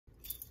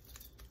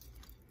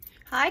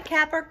Hi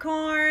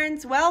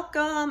Capricorns,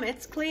 welcome.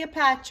 It's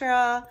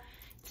Cleopatra.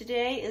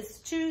 Today is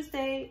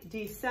Tuesday,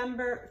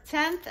 December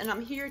 10th, and I'm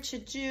here to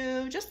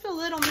do just a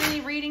little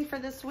mini reading for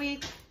this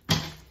week.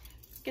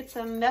 Get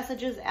some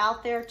messages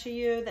out there to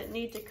you that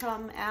need to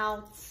come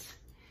out.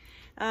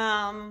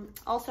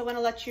 Also want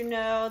to let you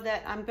know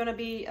that I'm going to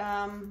be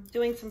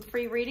doing some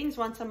free readings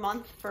once a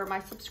month for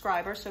my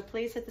subscribers. So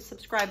please hit the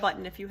subscribe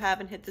button if you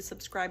haven't hit the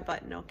subscribe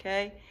button,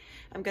 okay?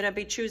 I'm going to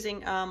be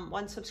choosing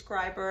one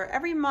subscriber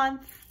every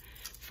month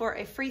for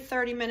a free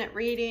 30-minute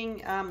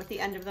reading at the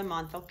end of the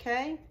month,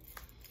 okay?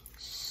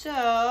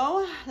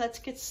 So let's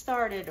get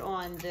started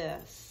on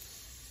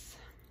this.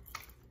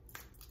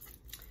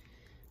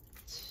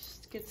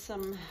 Let's get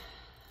some,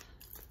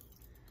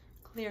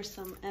 clear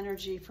some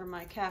energy for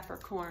my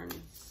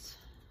Capricorns.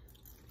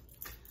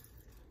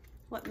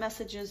 What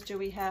messages do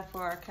we have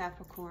for our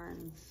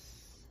Capricorns?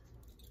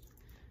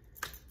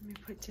 Let me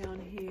put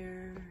down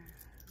here.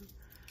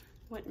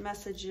 What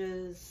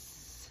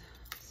messages,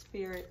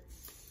 spirits,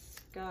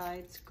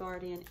 guides,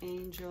 guardian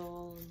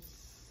angels,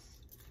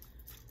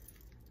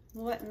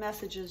 what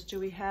messages do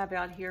we have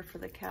out here for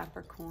the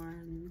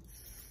Capricorns?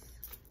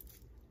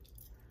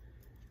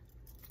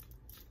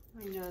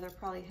 I know they're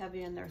probably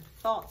heavy in their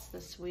thoughts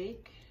this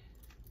week.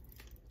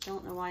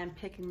 Don't know why I'm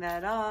picking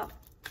that up.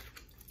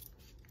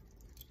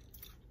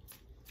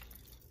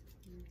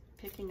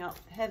 Picking up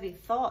heavy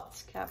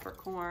thoughts,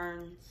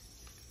 Capricorns.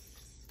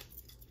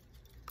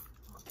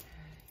 Okay.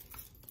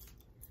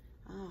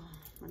 Oh,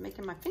 I'm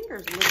making my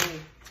fingers a little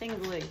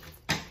tingly.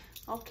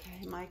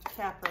 Okay, my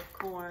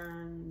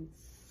Capricorns.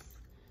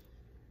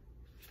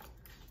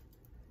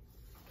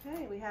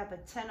 Okay, we have a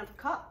 10 of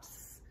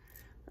Cups.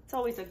 That's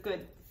always a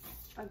good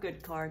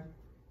card,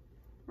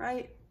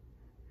 right?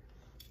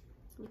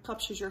 The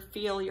Cups is your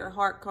feel, your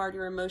heart card,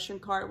 your emotion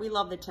card. We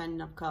love the 10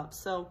 of Cups.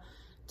 So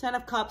 10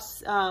 of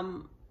Cups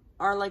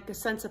are like a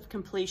sense of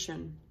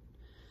completion.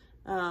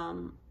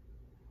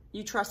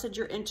 You trusted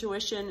your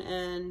intuition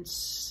and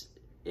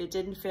it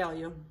didn't fail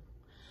you.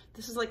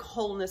 This is like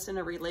wholeness in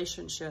a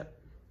relationship.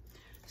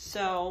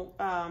 So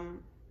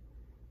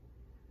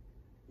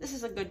this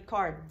is a good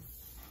card.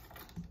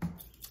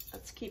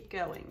 Let's keep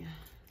going.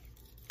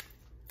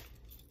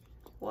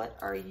 What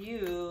are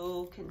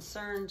you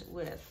concerned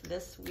with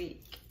this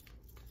week?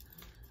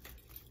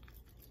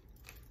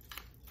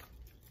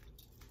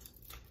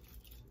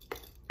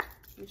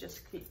 We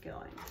just keep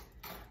going.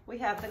 We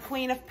have the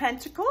Queen of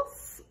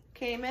Pentacles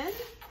came in,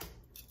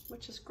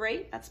 which is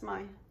great. That's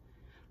my,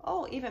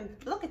 oh, even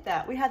look at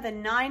that. We had the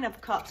 9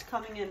 of Cups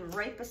coming in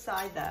right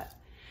beside that.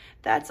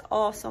 That's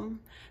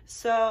awesome.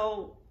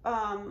 So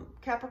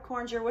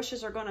Capricorns, your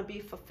wishes are going to be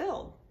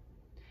fulfilled.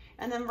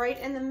 And then right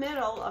in the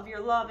middle of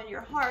your love and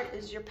your heart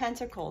is your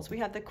Pentacles. We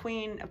have the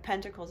Queen of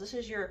Pentacles. This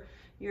is your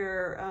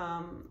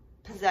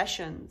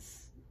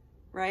possessions,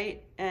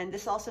 right? And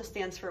this also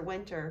stands for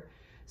winter.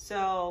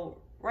 So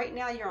right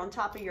now you're on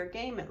top of your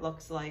game, it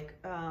looks like.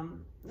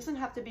 It doesn't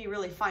have to be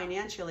really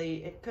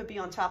financially. It could be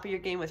on top of your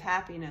game with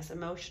happiness,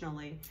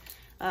 emotionally.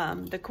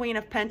 The Queen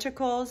of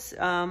Pentacles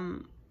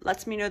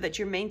lets me know that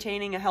you're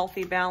maintaining a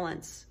healthy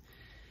balance.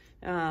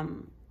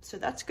 So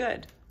that's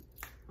good.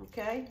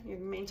 Okay, you're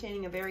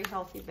maintaining a very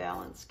healthy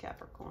balance,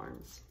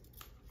 Capricorns.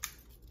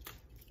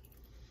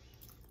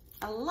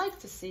 I like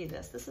to see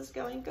this. This is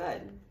going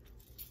good.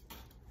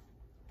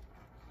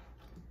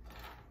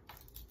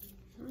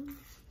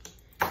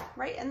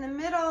 Right in the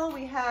middle,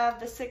 we have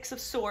the 6 of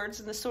Swords,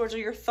 and the swords are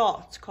your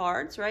thoughts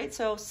cards, right?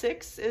 So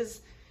 6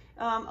 is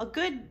a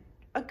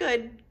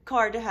good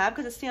card to have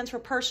because it stands for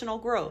personal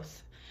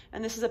growth.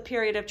 And this is a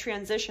period of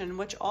transition,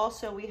 which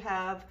also we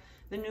have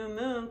the new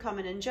moon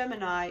coming in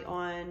Gemini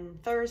on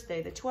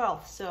Thursday, the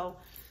 12th. So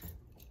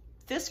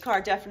this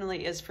card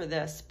definitely is for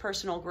this,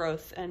 personal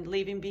growth and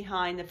leaving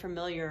behind the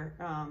familiar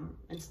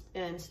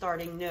and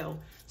starting new.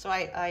 So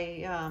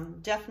I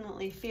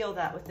definitely feel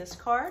that with this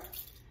card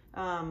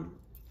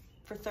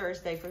for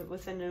Thursday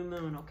with the new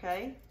moon,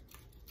 okay?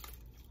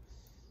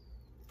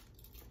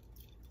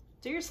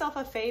 Do yourself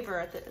a favor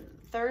at the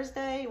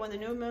Thursday when the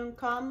new moon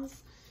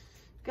comes,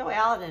 go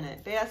out in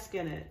it, bask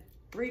in it,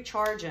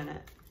 recharge in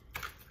it.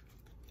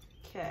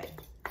 Okay,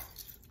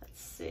 let's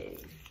see.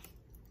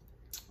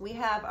 We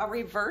have a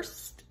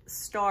reversed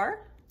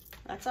star.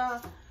 That's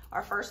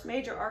our first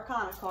major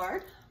arcana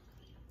card.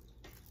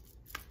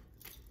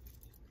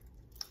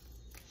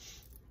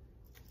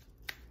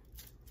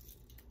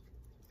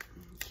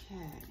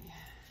 Okay.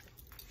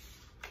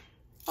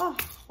 Oh,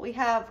 we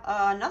have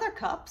another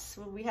Cups.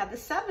 We have the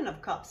 7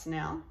 of Cups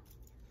now.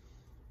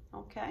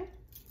 Okay.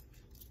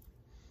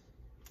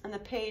 And the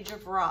Page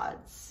of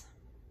Rods.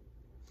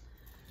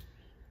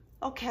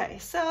 Okay,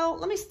 so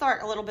let me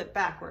start a little bit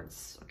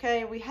backwards,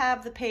 okay? We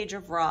have the Page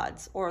of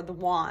Rods, or the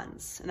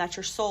Wands, and that's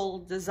your soul,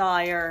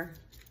 desire,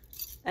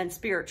 and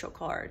spiritual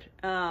card.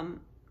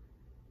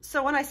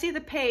 So when I see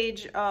the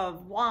Page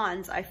of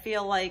Wands, I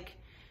feel like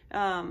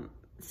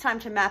it's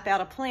time to map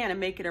out a plan and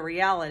make it a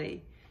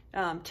reality.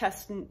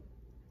 Test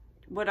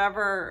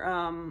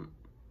whatever,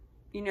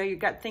 you know, you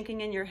got thinking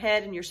in your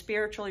head and your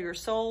spiritual, your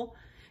soul.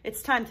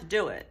 It's time to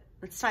do it.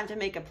 It's time to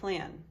make a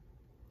plan.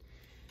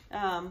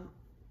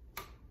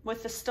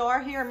 With the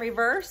star here in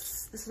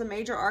reverse, this is a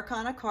major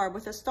arcana card.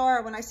 With the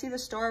star, when I see the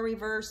star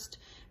reversed,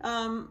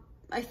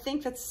 I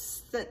think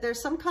that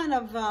there's some kind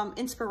of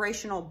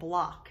inspirational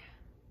block.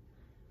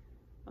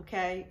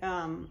 Okay,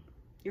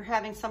 you're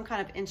having some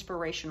kind of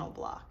inspirational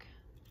block.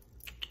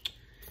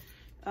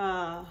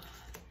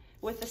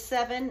 With the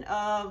 7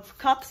 of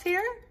Cups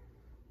here,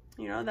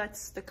 you know,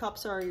 that's the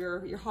cups are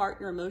your heart,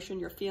 your emotion,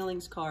 your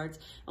feelings cards.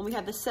 And we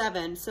have the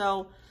 7.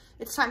 So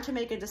it's time to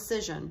make a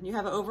decision. You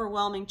have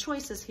overwhelming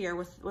choices here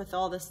with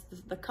all this,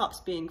 the cups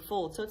being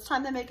full. So it's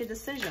time to make a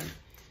decision.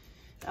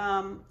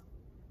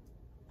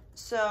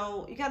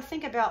 So you got to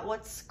think about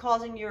what's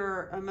causing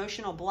your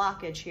emotional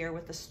blockage here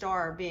with the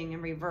star being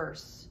in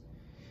reverse.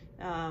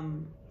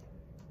 And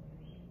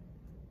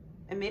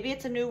maybe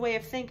it's a new way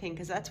of thinking,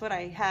 because that's what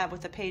I have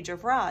with the Page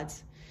of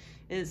Rods,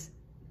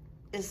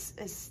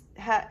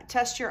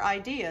 test your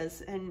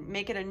ideas and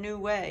make it a new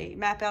way,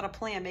 map out a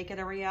plan, make it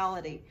a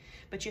reality.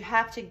 But you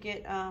have to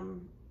get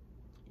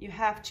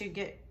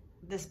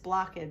this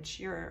blockage.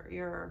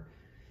 You're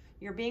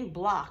being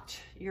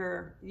blocked.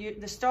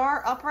 The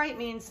star upright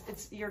means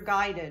you're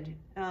guided,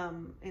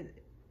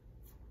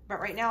 but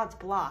right now it's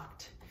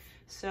blocked.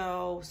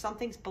 So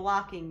something's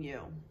blocking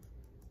you.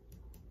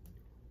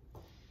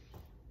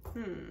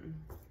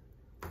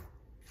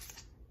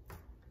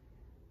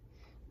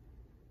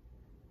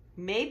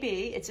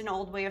 Maybe it's an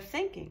old way of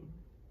thinking.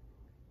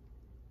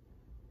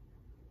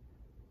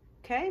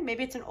 Okay,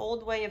 maybe it's an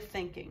old way of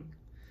thinking.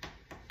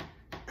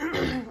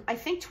 I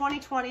think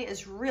 2020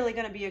 is really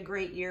going to be a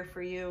great year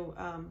for you,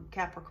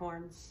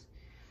 Capricorns.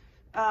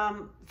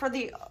 For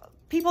the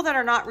people that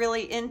are not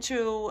really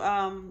into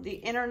the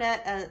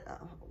internet,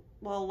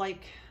 well,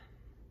 like,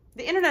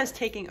 the internet is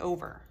taking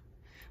over.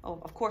 Oh,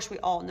 of course, we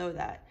all know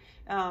that.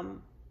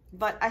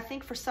 But I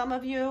think for some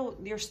of you,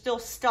 you're still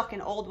stuck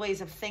in old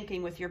ways of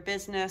thinking with your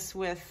business,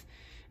 with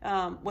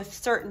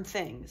certain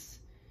things.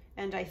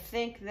 And I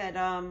think that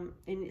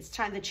it's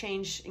time to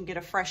change and get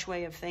a fresh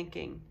way of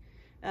thinking.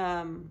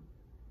 I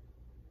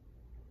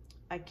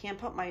can't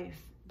put my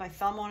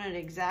thumb on it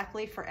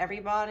exactly for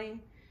everybody,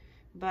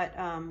 but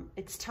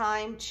it's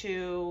time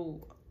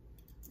to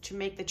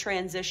make the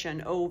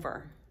transition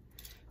over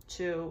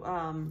to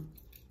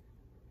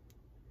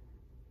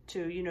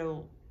you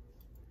know,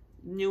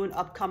 new and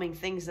upcoming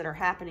things that are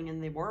happening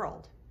in the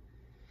world.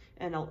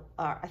 And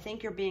I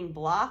think you're being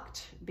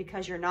blocked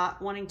because you're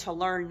not wanting to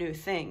learn new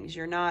things.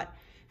 You're not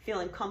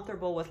feeling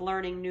comfortable with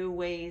learning new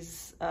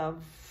ways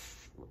of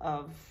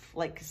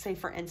like, say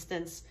for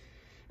instance,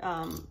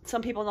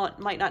 some people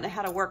might not know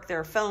how to work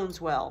their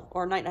phones well,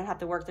 or might not have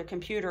to work their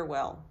computer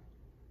well,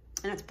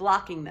 and it's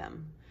blocking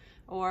them.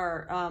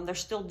 Or they're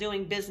still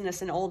doing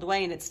business an old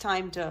way, and it's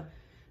time to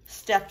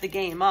step the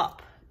game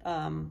up.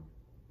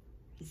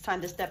 It's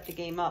time to step the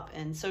game up,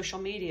 and social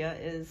media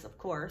is, of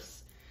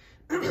course,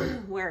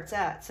 where it's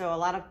at. So a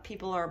lot of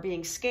people are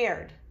being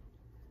scared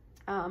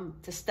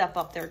to step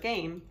up their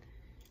game.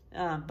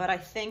 But I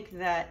think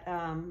that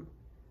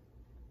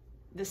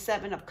the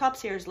 7 of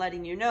Cups here is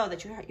letting you know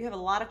that you have a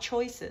lot of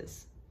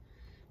choices.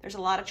 There's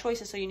a lot of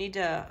choices, so you need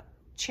to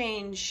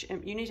change.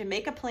 You need to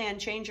make a plan,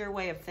 change your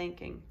way of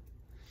thinking.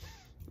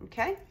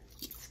 Okay,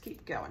 let's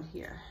keep going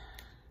here.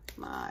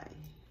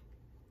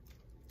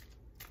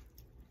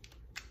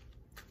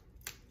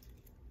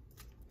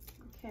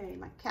 Okay,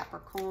 my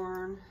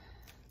Capricorn.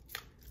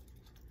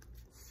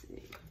 Let's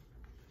see.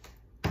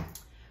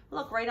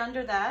 Look, right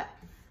under that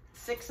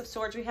 6 of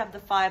Swords, we have the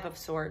 5 of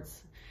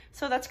Swords.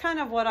 So that's kind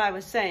of what I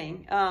was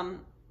saying.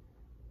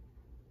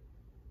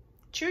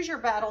 Choose your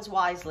battles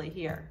wisely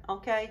here,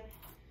 okay?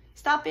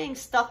 Stop being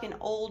stuck in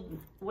old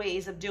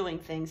ways of doing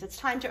things. It's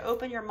time to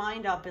open your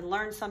mind up and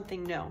learn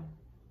something new.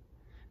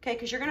 Okay,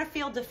 because you're going to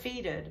feel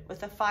defeated. With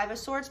the 5 of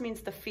Swords means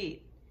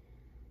defeat.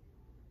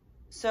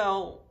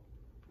 So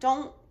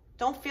don't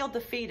feel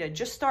defeated.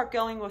 Just start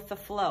going with the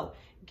flow.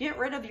 Get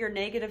rid of your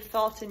negative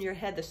thoughts in your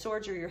head. The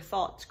Swords are your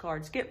thoughts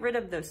cards. Get rid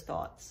of those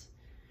thoughts.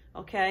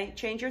 Okay,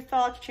 change your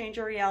thoughts, change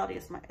your reality.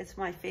 It's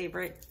my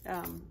favorite,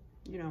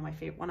 you know,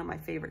 one of my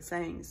favorite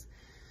sayings.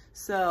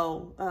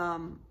 So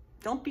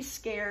don't be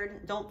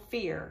scared. Don't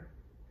fear.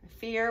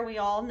 Fear, we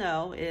all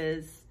know,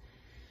 is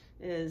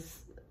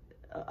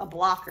a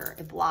blocker.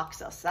 It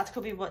blocks us. That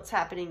could be what's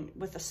happening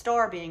with the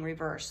star being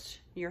reversed.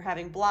 You're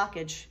having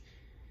blockage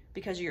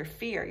because of your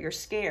fear. You're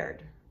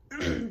scared.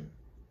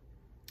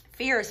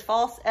 Fear is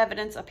false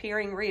evidence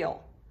appearing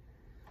real.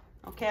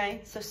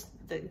 Okay, so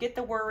get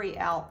the worry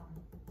out.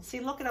 See,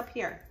 look it up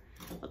here.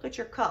 Look at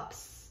your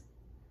cups.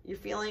 You're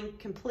feeling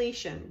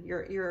completion.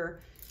 You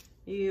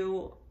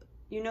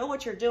know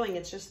what you're doing.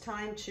 It's just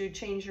time to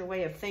change your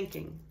way of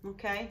thinking.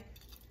 Okay.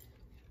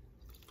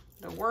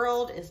 The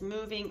world is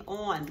moving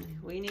on.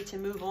 We need to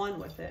move on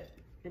with it,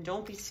 and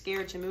don't be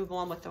scared to move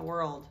on with the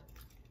world.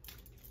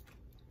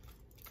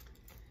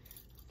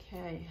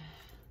 Okay.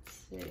 Let's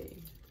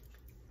see.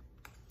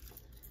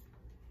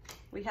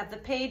 We have the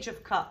Page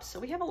of Cups.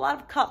 So we have a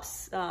lot of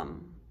cups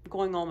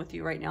going on with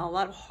you right now. A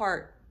lot of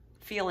heart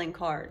feeling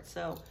cards.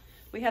 So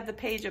we have the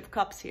Page of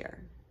Cups here.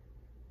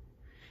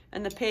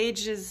 And the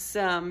page is,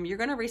 you're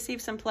going to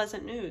receive some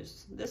pleasant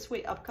news. This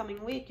week,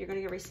 upcoming week, you're going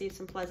to receive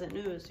some pleasant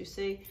news, you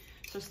see?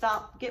 So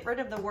stop, get rid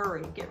of the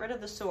worry, get rid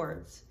of the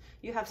swords.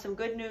 You have some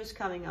good news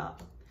coming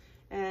up.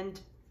 And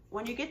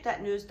when you get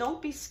that news,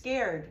 don't be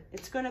scared.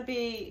 It's going to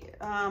be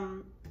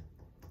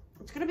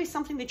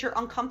something that you're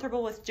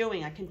uncomfortable with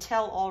doing. I can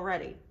tell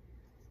already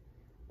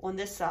on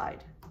this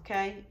side,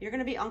 okay? You're going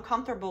to be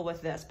uncomfortable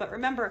with this. But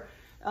remember,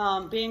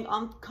 being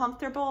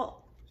uncomfortable,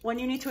 when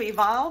you need to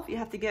evolve, you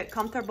have to get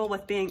comfortable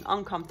with being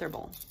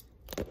uncomfortable,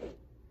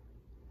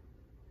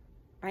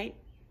 right?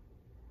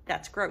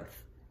 That's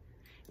growth.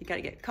 You got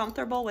to get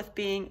comfortable with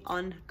being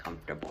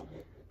uncomfortable.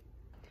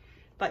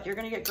 But you're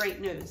going to get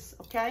great news,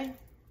 okay?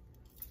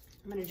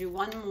 I'm going to do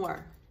one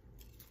more.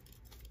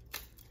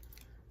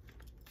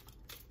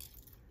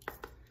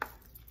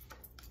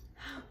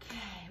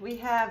 Okay, we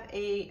have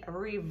a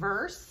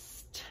reversed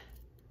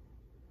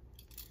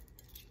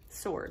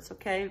swords,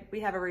 okay? We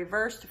have a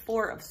reversed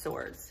Four of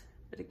Swords,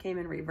 but it came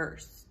in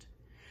reversed.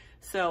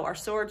 So our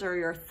swords are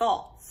your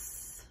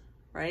thoughts,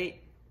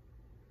 right?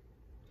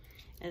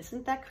 And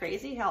isn't that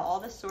crazy how all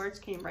the swords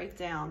came right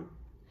down?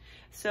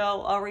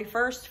 So a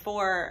reversed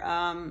Four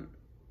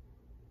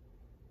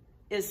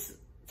is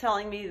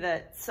telling me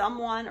that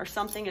someone or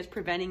something is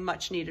preventing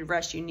much needed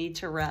rest. You need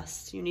to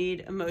rest. You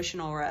need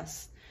emotional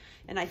rest.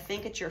 And I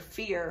think it's your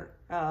fear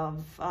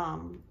of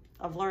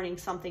learning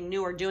something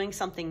new or doing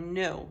something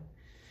new.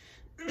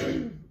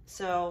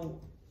 So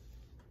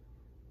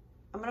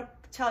I'm going to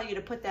tell you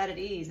to put that at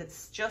ease.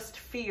 It's just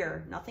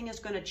fear. Nothing is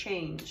going to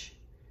change.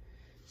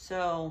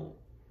 So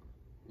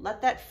let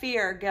that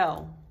fear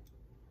go.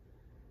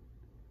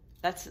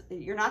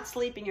 You're not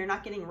sleeping. You're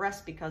not getting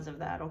rest because of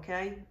that,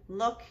 okay?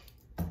 Look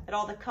at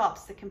all the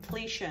cups, the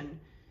completion.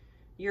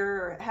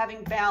 You're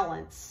having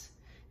balance.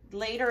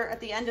 Later at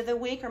the end of the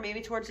week or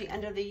maybe towards the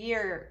end of the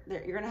year,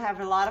 you're going to have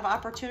a lot of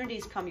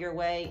opportunities come your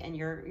way, and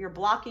you're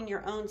blocking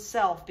your own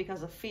self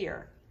because of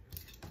fear.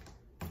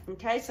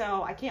 Okay,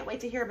 so I can't wait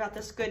to hear about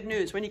this good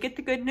news. When you get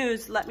the good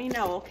news, let me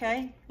know,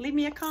 okay? Leave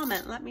me a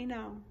comment. Let me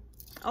know.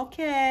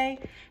 Okay,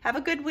 have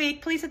a good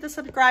week. Please hit the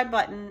subscribe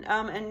button.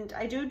 And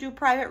I do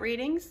private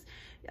readings.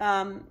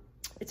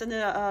 It's in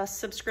the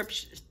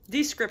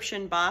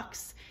description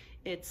box.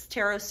 It's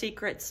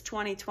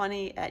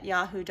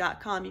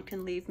tarotsecrets2020@yahoo.com. You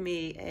can leave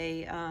me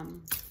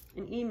an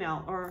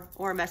email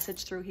or a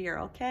message through here,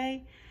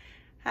 okay?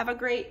 Have a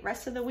great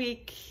rest of the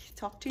week.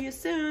 Talk to you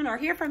soon or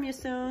hear from you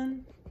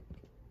soon.